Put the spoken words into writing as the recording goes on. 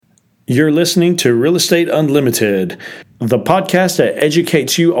You're listening to Real Estate Unlimited, the podcast that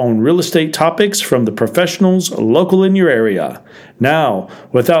educates you on real estate topics from the professionals local in your area. Now,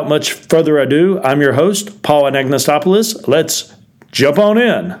 without much further ado, I'm your host, Paul Anagnostopoulos. Let's jump on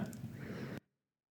in.